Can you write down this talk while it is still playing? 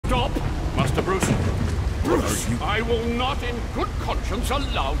Stop, Master Bruce. Bruce, I will not in good conscience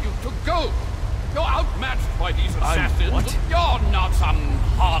allow you to go. You're outmatched by these assassins. What? You're not some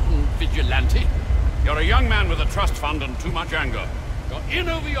hardened vigilante. You're a young man with a trust fund and too much anger. You're in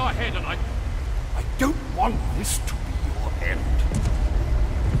over your head, and I don't want this to be your end.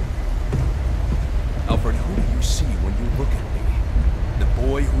 Alfred, who do you see when you look at me? The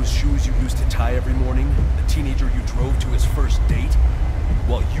boy whose shoes you used to tie every morning? The teenager you drove to his first date?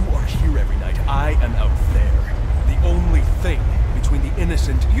 While you are here every night, I am out there. The only thing between the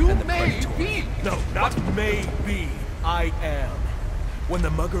innocent and the predatory. Be. No, not maybe. I am. When the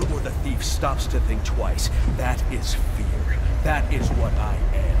mugger or the thief stops to think twice, that is fear. That is what I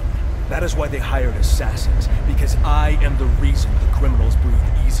am. That is why they hired assassins, because I am the reason the criminals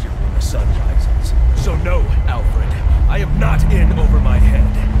breathe easier when the sun rises. So no, Alfred, I am not in over my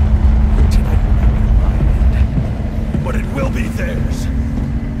head. Tonight will not be my end, but it will be theirs.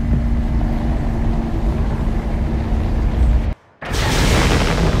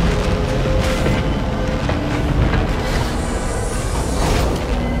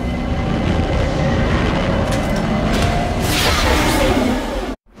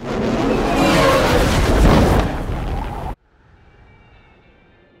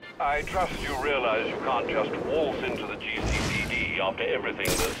 I trust you realize you can't just waltz into the GCPD after everything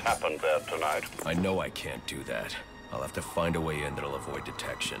that's happened there tonight. I know I can't do that. I'll have to find a way in that'll avoid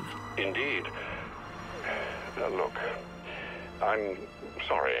detection. Indeed. Look, I'm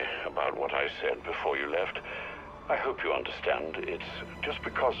sorry about what I said before you left. I hope you understand. It's just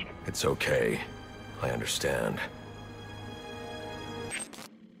because... It's okay. I understand.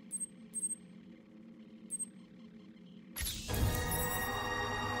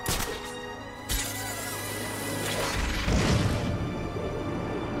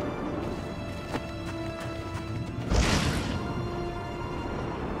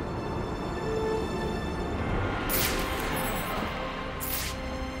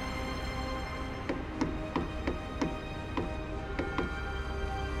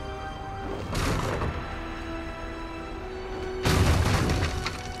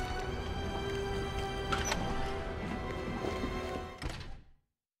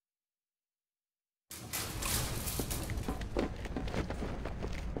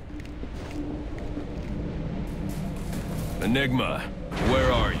 Enigma,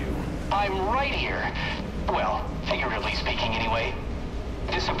 where are you? I'm right here. Well, figuratively speaking anyway.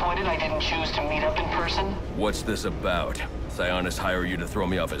 Disappointed I didn't choose to meet up in person? What's this about? Sionis hire you to throw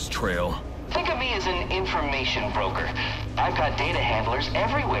me off his trail? Think of me as an information broker. I've got data handlers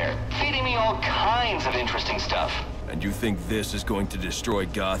everywhere, feeding me all kinds of interesting stuff. And you think this is going to destroy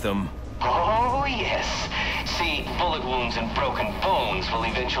Gotham? Oh, yes. See, bullet wounds and broken bones will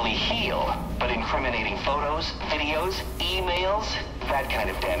eventually heal. But incriminating photos, videos, emails, that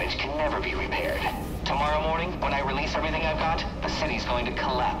kind of damage can never be repaired. Tomorrow morning, when I release everything I've got, the city's going to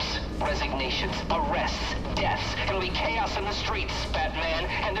collapse. Resignations, arrests, deaths. It'll be chaos in the streets, Batman,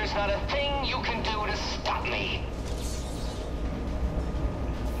 and there's not a thing you can do to stop me.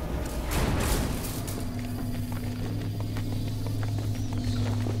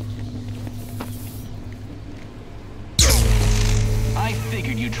 I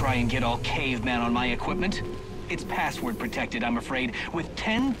figured you'd try and get all caveman on my equipment. It's password protected, I'm afraid, with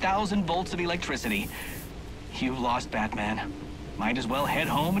 10,000 volts of electricity. You've lost, Batman. Might as well head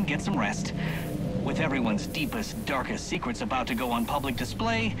home and get some rest. With everyone's deepest, darkest secrets about to go on public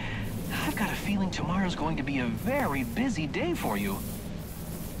display, I've got a feeling tomorrow's going to be a very busy day for you.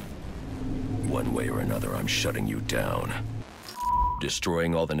 One way or another, I'm shutting you down.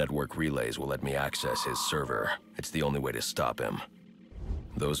 Destroying all the network relays will let me access his server. It's the only way to stop him.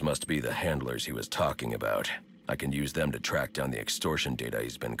 Those must be the handlers he was talking about. I can use them to track down the extortion data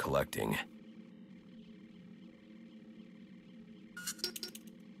he's been collecting.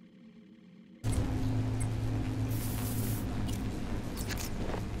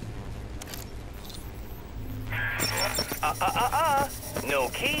 No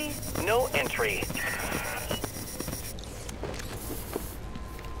key, no entry.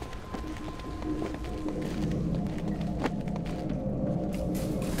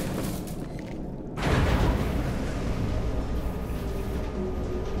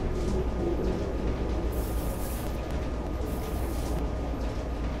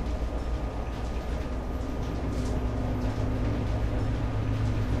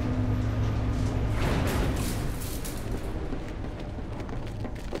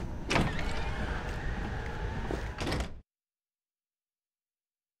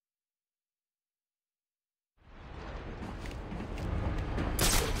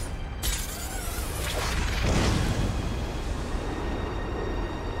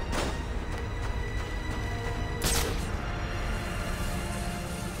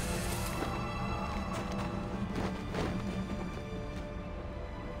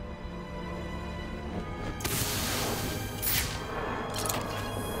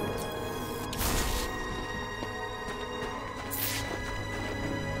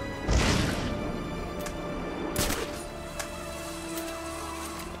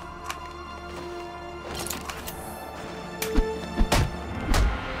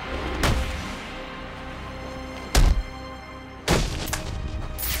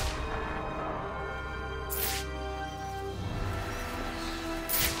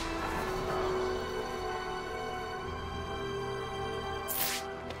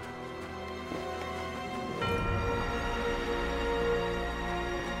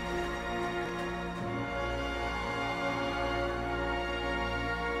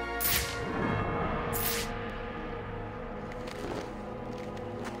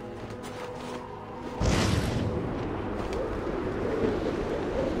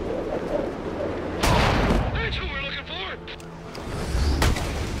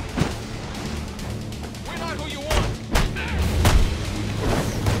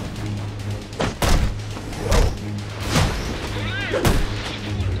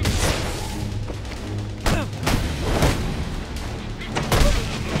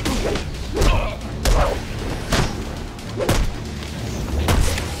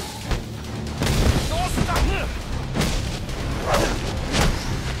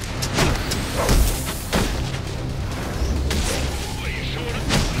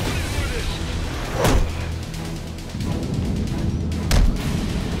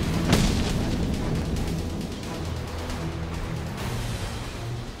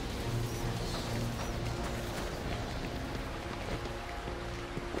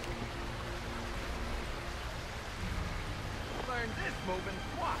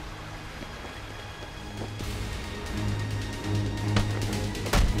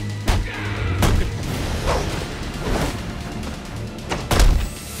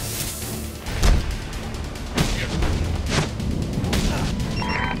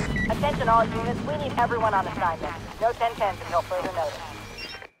 Attention all units, we need everyone on assignment. No 10-10s until further notice.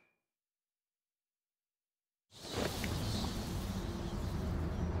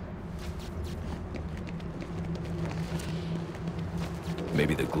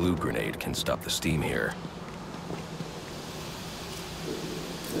 Maybe the glue grenade can stop the steam here.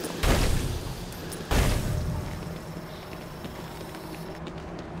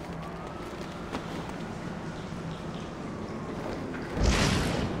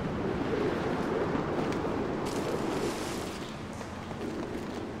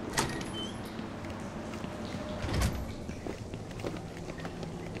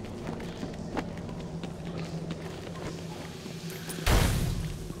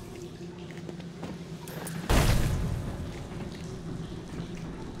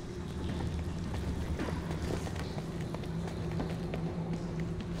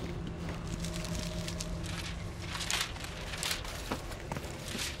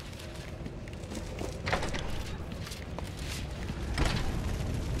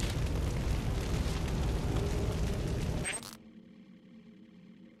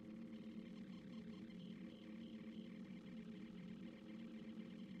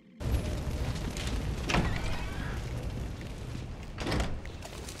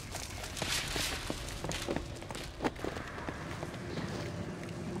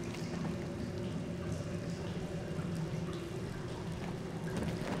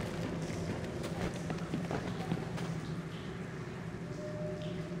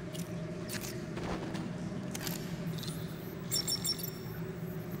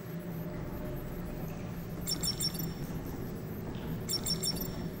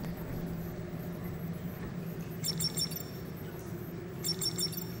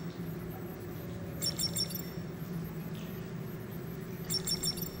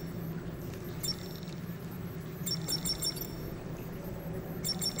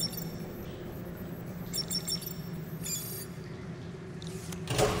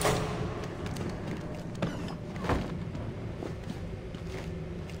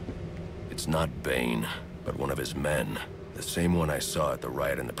 It's not Bane, but one of his men. The same one I saw at the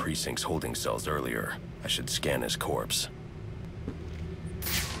riot in the precinct's holding cells earlier. I should scan his corpse.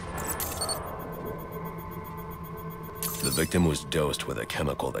 The victim was dosed with a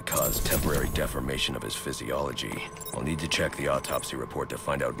chemical that caused temporary deformation of his physiology. I'll need to check the autopsy report to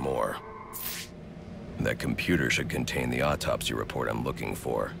find out more. That computer should contain the autopsy report I'm looking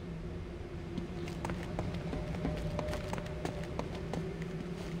for.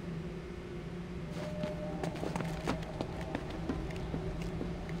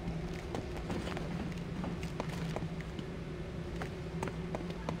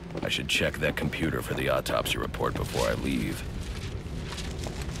 I should check that computer for the autopsy report before I leave.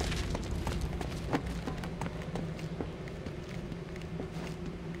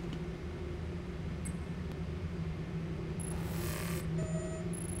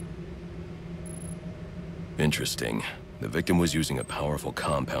 Interesting. The victim was using a powerful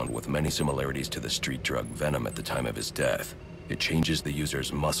compound with many similarities to the street drug Venom at the time of his death. It changes the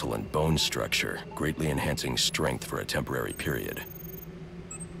user's muscle and bone structure, greatly enhancing strength for a temporary period.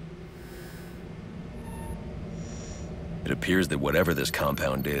 It appears that whatever this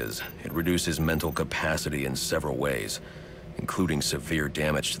compound is, it reduces mental capacity in several ways, including severe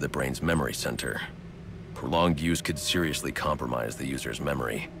damage to the brain's memory center. Prolonged use could seriously compromise the user's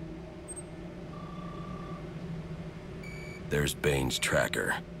memory. There's Bane's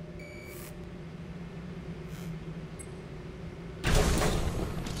tracker.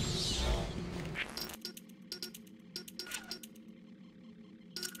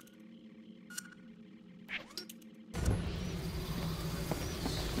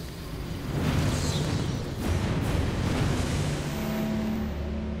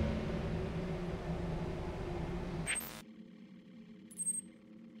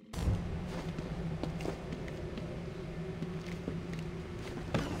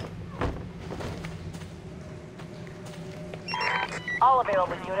 All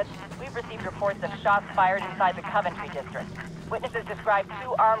available units, we've received reports of shots fired inside the Coventry district. Witnesses describe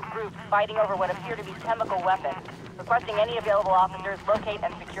two armed groups fighting over what appear to be chemical weapons. Requesting any available officers locate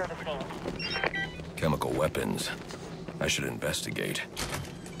and secure the scene. Chemical weapons. I should investigate.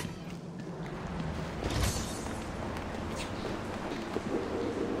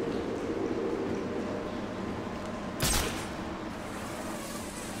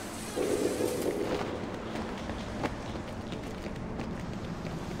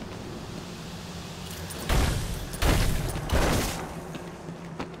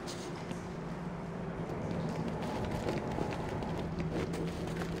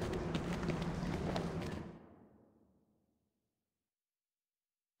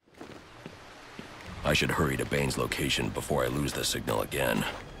 I should hurry to Bane's location before I lose the signal again.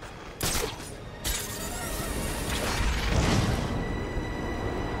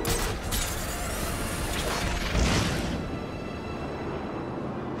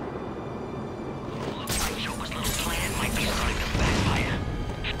 Looks like Joker's little plan might be starting to backfire.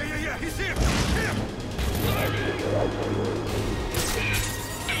 Yeah, he's here! Here!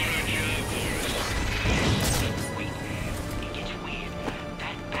 Wait, it gets weird.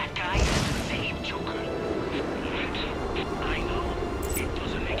 That bad guy saved Joker. I know. It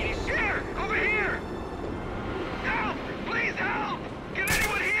doesn't make any sense. Here! Over here! Help! Please help! Can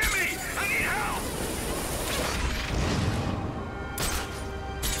anyone hear me? I need help!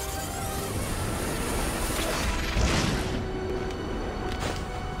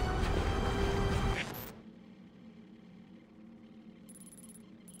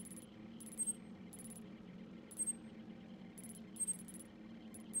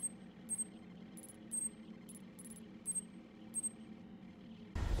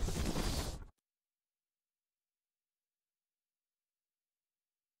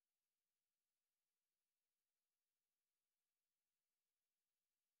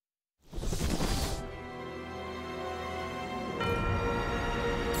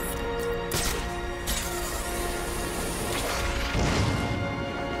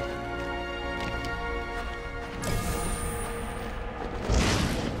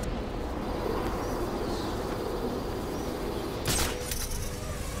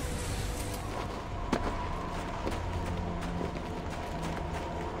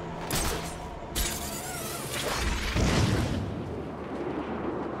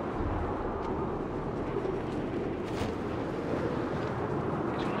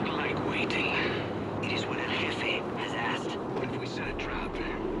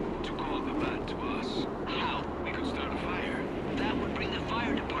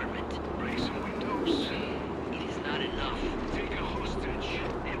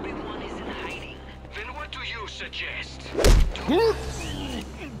 Suggest.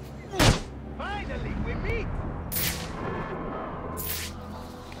 Finally, we meet!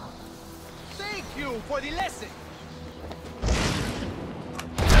 Thank you for the lesson!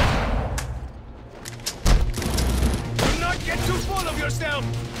 Do not get too full of yourself!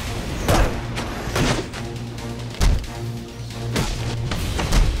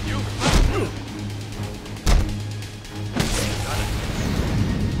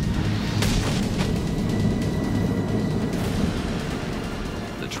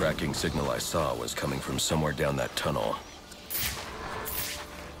 The tracking signal I saw was coming from somewhere down that tunnel.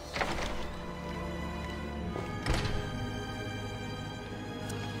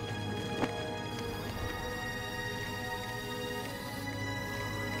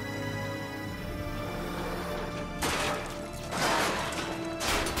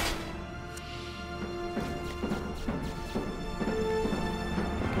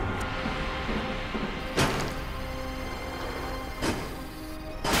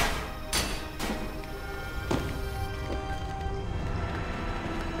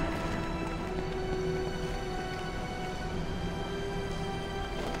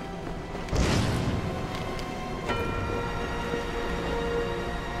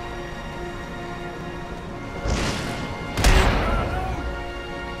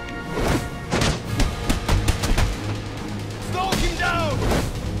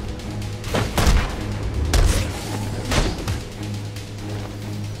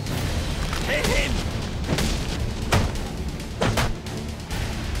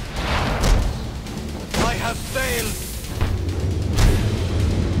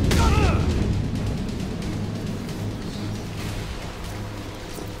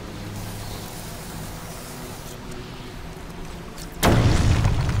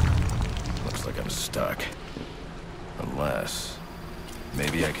 Stuck. Unless...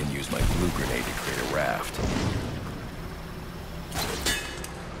 maybe I can use my glue grenade to create a raft.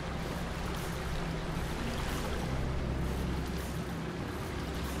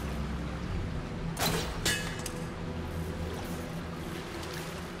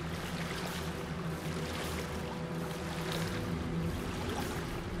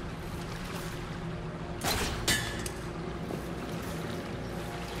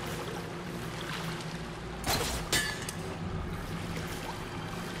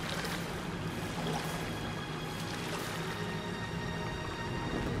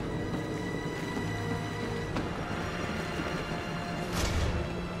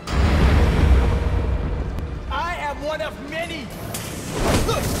 One of many!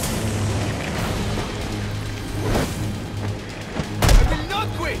 I will not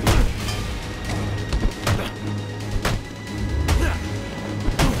quit!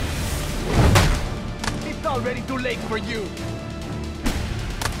 already too late for you.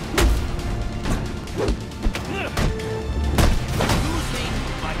 Losing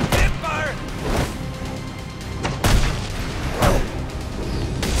my temper!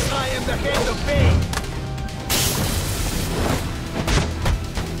 I am the hand of fate!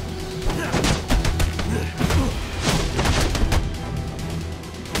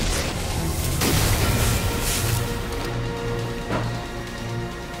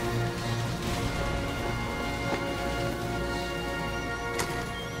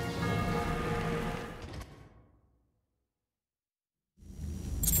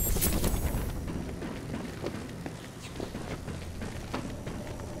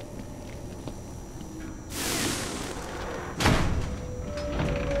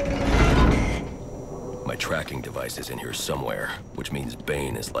 Tracking device is in here somewhere, which means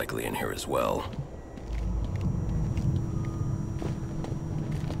Bane is likely in here as well.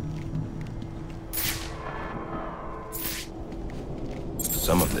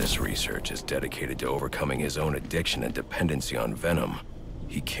 Some of this research is dedicated to overcoming his own addiction and dependency on venom.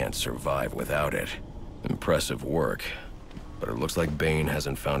 He can't survive without it. Impressive work, but it looks like Bane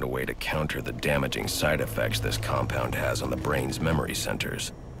hasn't found a way to counter the damaging side effects this compound has on the brain's memory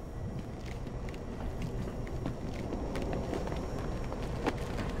centers.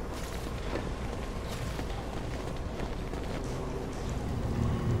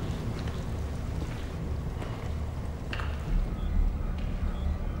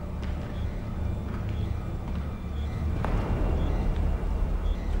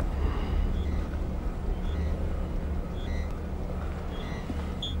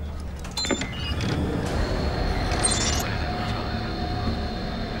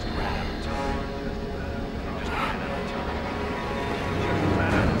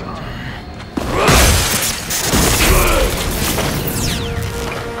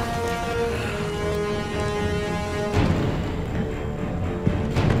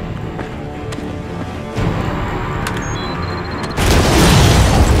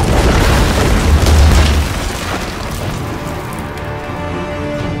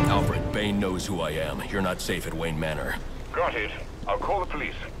 Who I am. You're not safe at Wayne Manor. Got it. I'll call the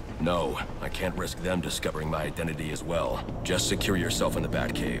police. No, I can't risk them discovering my identity as well. Just secure yourself in the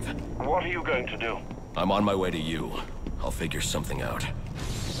Batcave. What are you going to do? I'm on my way to you. I'll figure something out.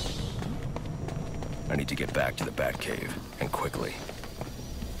 I need to get back to the Batcave, and quickly.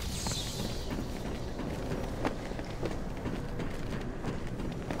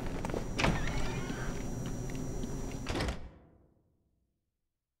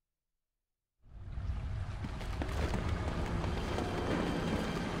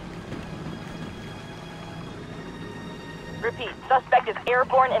 Repeat, suspect is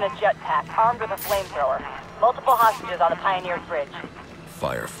airborne in a jetpack, armed with a flamethrower. Multiple hostages on the Pioneers Bridge.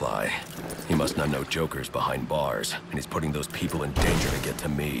 Firefly. He must not know Joker's behind bars, and he's putting those people in danger to get to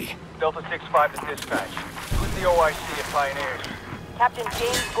me. Delta 6-5 to dispatch. Who's the OIC at Pioneers? Captain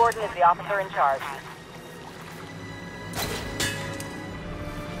James Gordon is the officer in charge.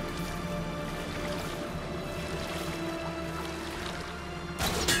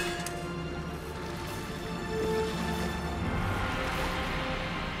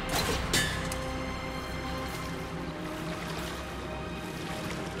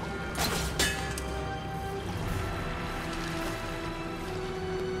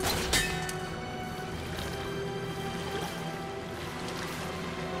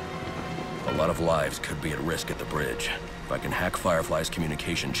 A lot of lives could be at risk at the bridge. If I can hack Firefly's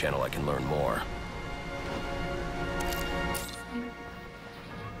communication channel, I can learn more.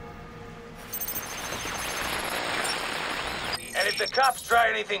 And if the cops try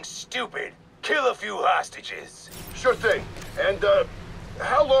anything stupid, kill a few hostages. Sure thing. And,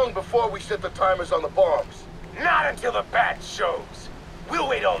 how long before we set the timers on the bombs? Not until the bat shows. We'll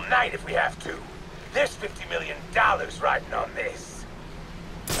wait all night if we have to. There's $50 million riding on this.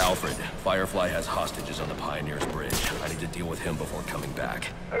 Alfred, Firefly has hostages on the Pioneers Bridge. I need to deal with him before coming back.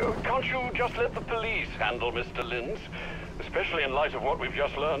 Can't you just let the police handle Mr. Linz? Especially in light of what we've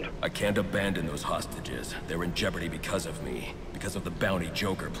just learned. I can't abandon those hostages. They're in jeopardy because of me. Because of the bounty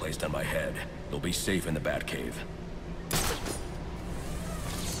Joker placed on my head. They'll be safe in the Batcave.